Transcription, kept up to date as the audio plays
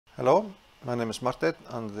Hello, my name is Martin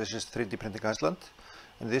and this is 3D Printing Iceland.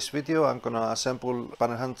 In this video I'm gonna assemble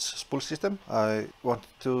SpannerHands Spool System. I wanted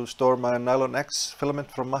to store my NylonX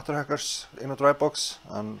filament from Matterhackers in a dry box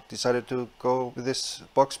and decided to go with this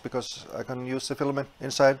box because I can use the filament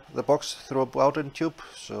inside the box through a Bowden tube.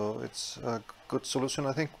 So it's a good solution,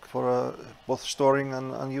 I think, for both storing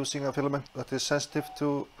and using a filament that is sensitive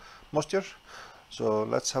to moisture. So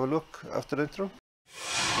let's have a look after the intro.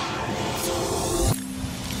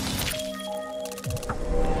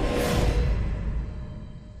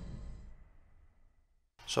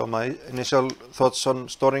 So my initial thoughts on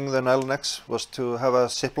storing the NylonX was to have a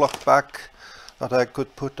Ziploc bag that I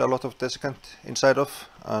could put a lot of desiccant inside of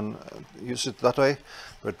and use it that way.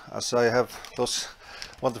 But as I have those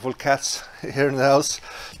wonderful cats here in the house,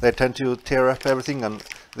 they tend to tear up everything, and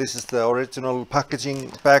this is the original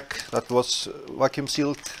packaging bag that was vacuum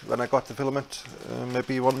sealed when I got the filament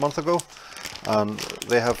maybe 1 month ago, and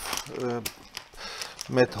they have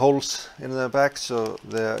made holes in the bag so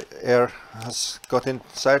the air has got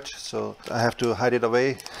inside, so I have to hide it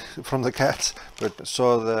away from the cats. But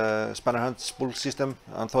saw the SpannerHands Spool System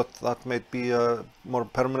and thought that might be a more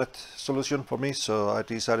permanent solution for me, so I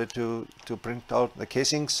decided to print out the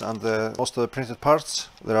casings and most of the printed parts.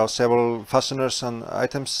 There are several fasteners and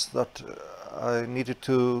items that I needed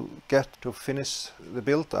to get to finish the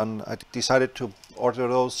build, and I decided to order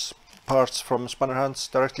those parts from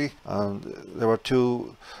SpannerHands directly, and there were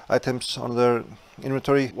 2 items on their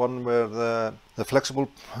inventory. One were the flexible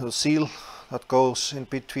seal that goes in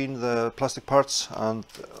between the plastic parts, and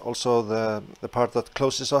also the part that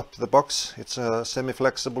closes up the box. It's a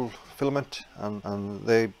semi-flexible filament, and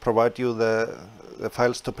they provide you the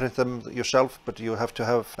files to print them yourself, but you have to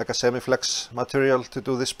have like a semi-flex material to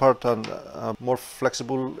do this part and a more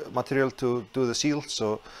flexible material to do the seal.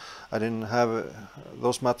 So I didn't have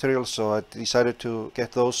those materials, so I decided to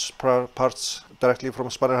get those parts directly from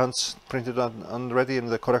SpannerHands, printed and ready in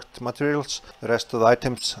the correct materials. The rest of the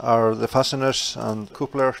items are the fasteners and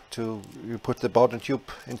coupler. You put the Bowden tube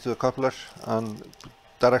into the coupler and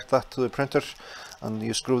direct that to the printer, and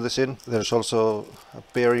you screw this in. There's also a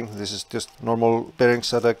bearing. This is just normal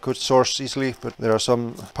bearings that I could source easily, but there are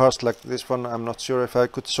some parts like this one. I'm not sure if I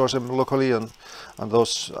could source them locally, and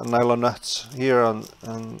those nylon nuts here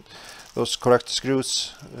and those correct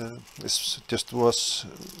screws. This just was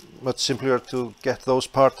much simpler to get those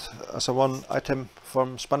parts as a one item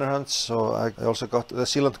from SpannerHands. So I also got the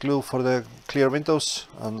sealant glue for the clear windows,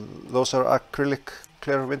 and those are acrylic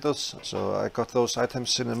clear windows. So I got those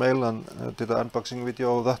items in the mail and did an unboxing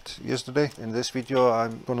video of that yesterday. In this video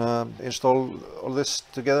I'm gonna install all this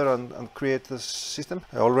together and create this system.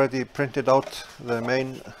 I already printed out the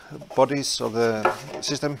main bodies of the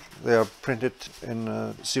system. They are printed in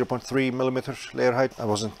 0.3mm layer height. I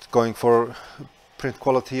wasn't going for print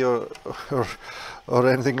quality or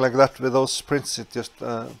anything like that with those prints. It's just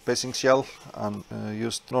a basic shell, and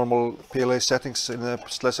used normal PLA settings in the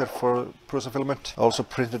slicer for Prusa filament. I also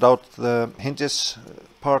printed out the hinges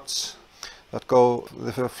parts that go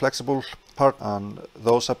with the flexible part, and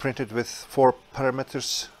those are printed with 4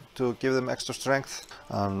 parameters to give them extra strength.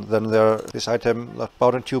 And then this item that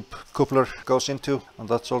Bowden tube coupler goes into, and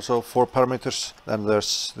that's also 4 parameters. Then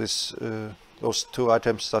there's this those 2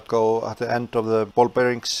 items that go at the end of the ball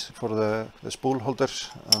bearings for the spool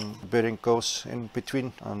holders, and the bearing goes in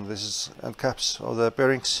between, and this is end caps of the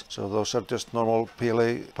bearings. So those are just normal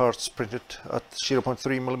PLA parts printed at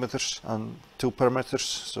 0.3mm and 2 parameters.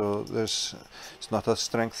 So it's not a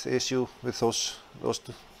strength issue with those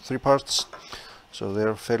 3 parts. So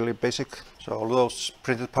they're fairly basic. So all those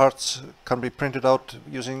printed parts can be printed out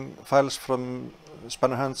using files from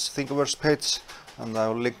SpannerHands Thingiverse page, and I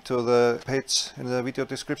will link to the page in the video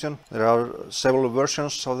description. There are several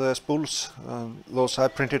versions of the spools. Those I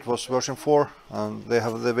printed was version 4, and they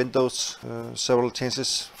have the windows, several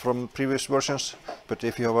changes from previous versions. But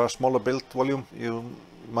if you have a smaller build volume, you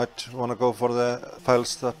might want to go for the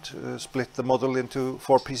files that split the model into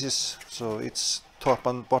 4 pieces, so each top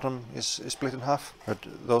and bottom is split in half. But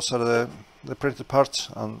those are the printed parts,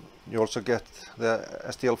 and you also get the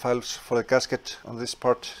STL files for the gasket on this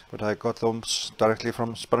part, but I got those directly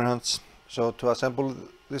from SpannerHands. So to assemble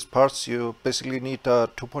these parts, you basically need a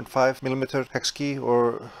 2.5mm hex key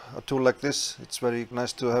or a tool like this. It's very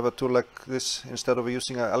nice to have a tool like this instead of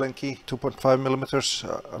using an Allen key.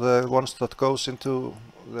 2.5mm are the ones that goes into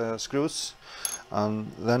the screws,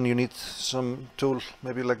 and then you need some tool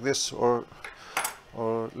maybe like this or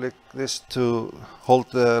like this to hold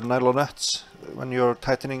the nylon nuts when you're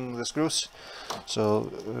tightening the screws. So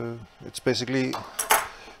it's basically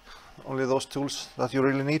only those tools that you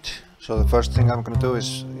really need. So the first thing I'm going to do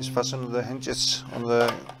is fasten the hinges on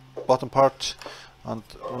the bottom part and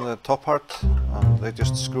on the top part, and they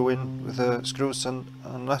just screw in with the screws and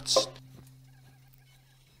nuts.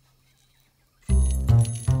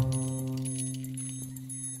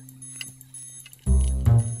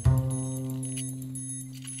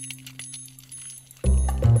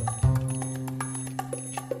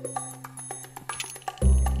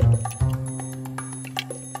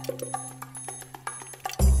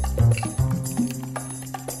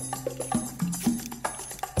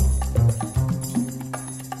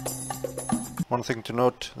 One thing to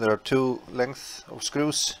note, there are two lengths of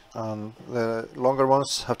screws, and the longer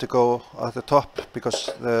ones have to go at the top because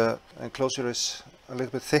the enclosure is a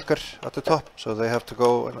little bit thicker at the top, so they have to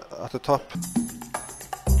go at the top.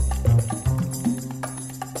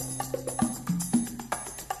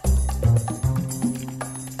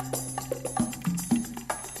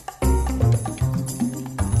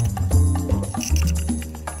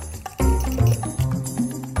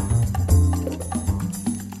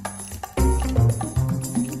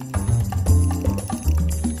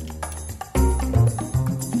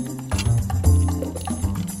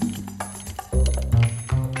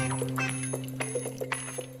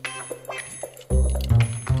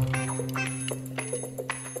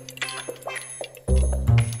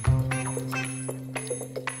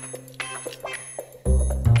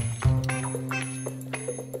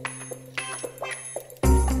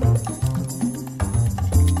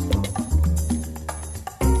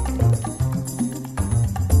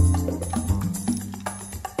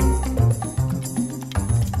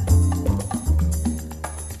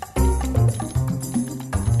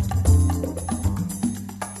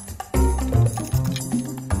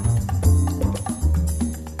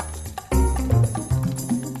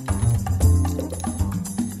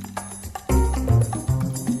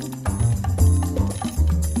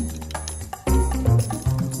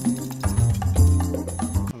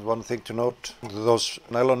 One thing to note, those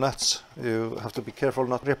nylon nuts, you have to be careful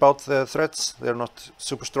not to rip out the threads. They're not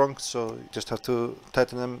super strong, so you just have to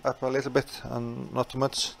tighten them up a little bit and not too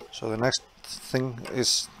much. So the next thing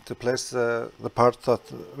is to place the part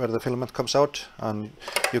where the filament comes out, and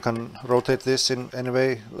you can rotate this in any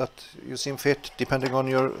way that you seem fit depending on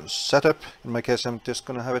your setup. In my case, I'm just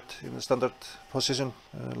going to have it in the standard position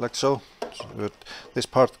like so. This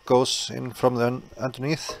part goes in from the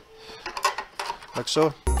underneath like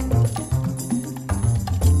so.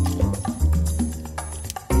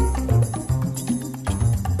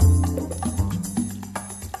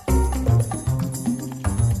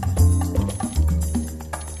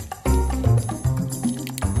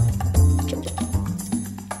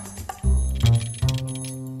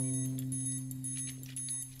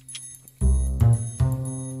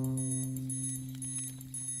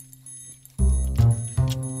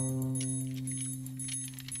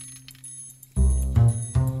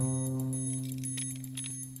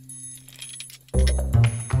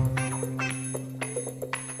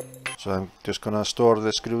 So I'm just going to store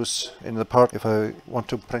the screws in the part. If I want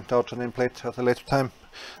to print out a nameplate at a later time,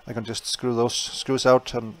 I can just screw those screws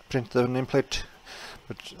out and print the nameplate.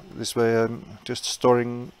 But this way I'm just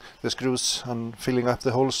storing the screws and filling up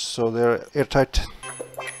the holes so they're airtight.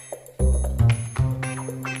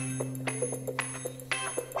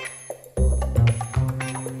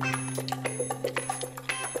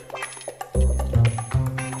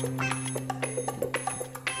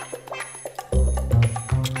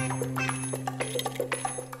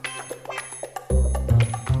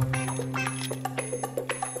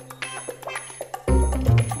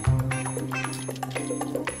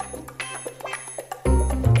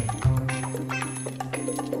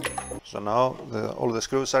 So now all the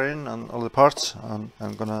screws are in and all the parts, and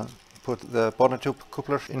I'm gonna put the bottom tube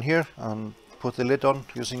coupler in here and put the lid on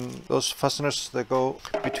using those fasteners that go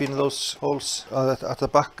between those holes at the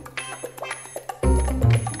back.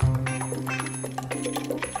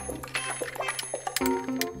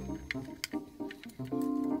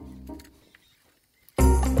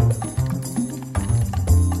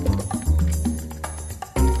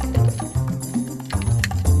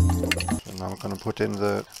 Now I'm going to put in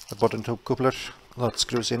the bottom tube coupler that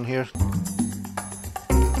screws in here.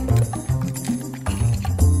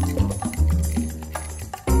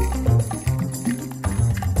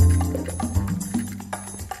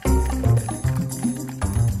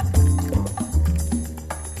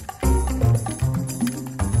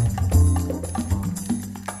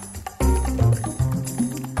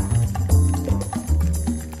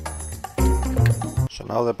 So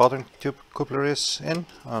now the bottom tube coupler is in,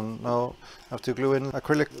 and now I have to glue in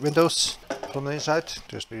acrylic windows from the inside.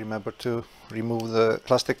 Just remember to remove the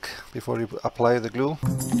plastic before you apply the glue.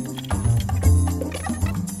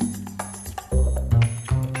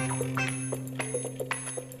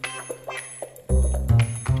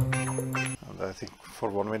 I think for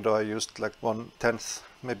one window I used like 1/10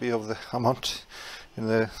 maybe of the amount in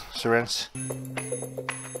the syringe.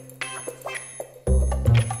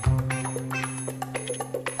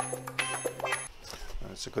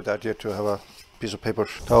 It's a good idea to have a piece of paper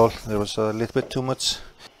towel. There was a little bit too much,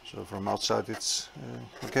 so from outside it's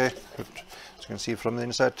okay, but as you can see from the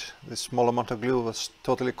inside, this small amount of glue was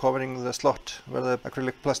totally covering the slot where the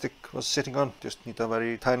acrylic plastic was sitting on. Just need a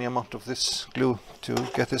very tiny amount of this glue to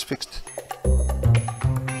get this fixed.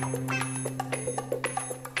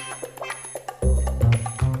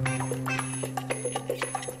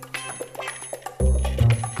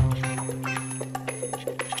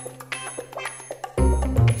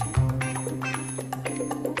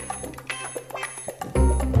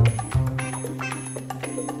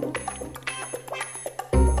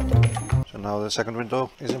 Now the second window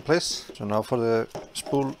is in place. So now for the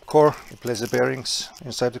spool core, you place the bearings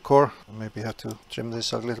inside the core. Maybe have to trim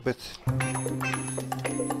this a little bit.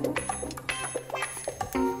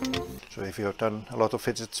 So if you have done a lot of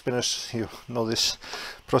fidget spinners, you know this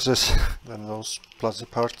process. Then those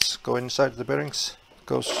plastic parts go inside the bearings. It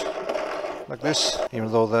goes like this,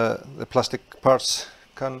 even though the plastic parts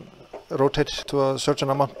can rotate to a certain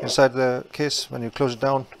amount inside the case. When you close it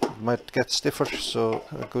down, it might get stiffer, so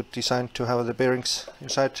a good design to have the bearings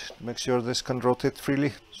inside to make sure this can rotate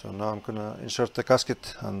freely. So now I'm gonna insert the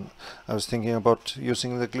gasket, and I was thinking about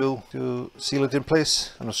using the glue to seal it in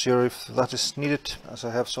place. I'm not sure if that is needed. As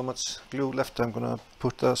I have so much glue left, I'm gonna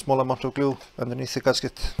put a small amount of glue underneath the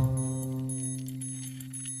gasket.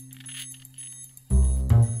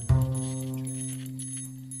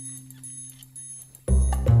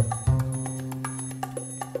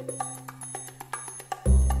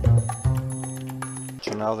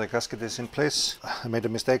 Now the gasket is in place. I made a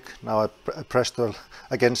mistake. Now I pressed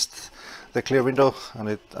against the clear window and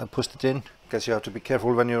I pushed it in. Guess you have to be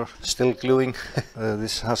careful when you're still gluing.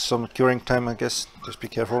 This has some curing time, I guess. Just be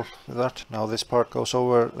careful with that. Now this part goes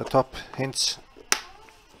over the top hinge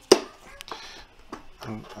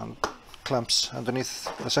and clamps underneath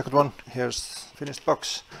the second one. Here's the finished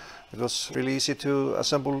box. It was really easy to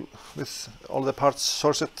assemble with all the parts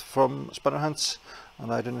sourced from SpannerHands.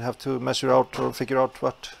 And I didn't have to measure out or figure out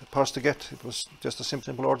what parts to get. It was just a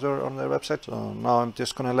simple order on their website. So now I'm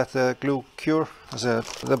just going to let the glue cure. As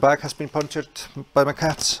the bag has been punctured by my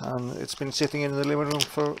cats and it's been sitting in the living room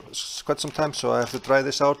for quite some time, so I have to dry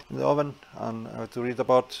this out in the oven, and I have to read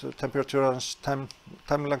about temperature and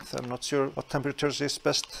time length. I'm not sure what temperatures is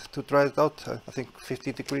best to dry it out. I think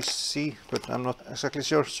 50 degrees C, but I'm not exactly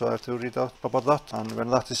sure, so I have to read out about that. And when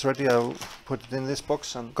that is ready, I'll put it in this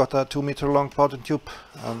box, and got a 2-meter long powder tube,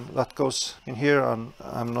 and that goes in here. And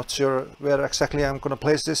I'm not sure where exactly I'm going to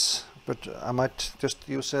place this, but I might just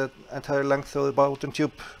use the entire length of the bottom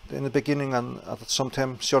tube in the beginning and at some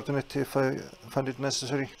time shorten it if I find it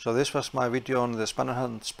necessary. So this was my video on the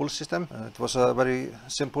SpannerHands Spool System. It was a very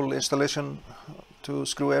simple installation to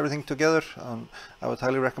screw everything together, and I would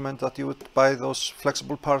highly recommend that you would buy those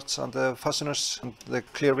flexible parts and the fasteners and the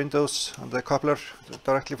clear windows and the coupler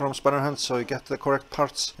directly from SpannerHands, so you get the correct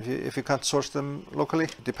parts. If you can't source them locally,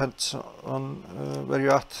 it depends on where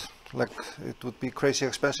you're at. Like, it would be crazy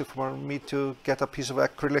expensive for me to get a piece of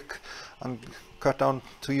acrylic and cut down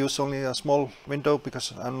to use only a small window,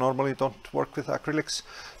 because I normally don't work with acrylics.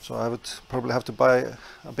 So I would probably have to buy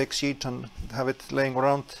a big sheet and have it laying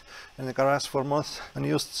around in the garage for a month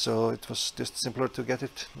unused. So it was just simpler to get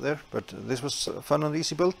it there. But this was a fun and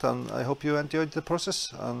easy build, and I hope you enjoyed the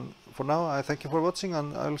process. And for now, I thank you for watching,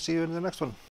 and I'll see you in the next one.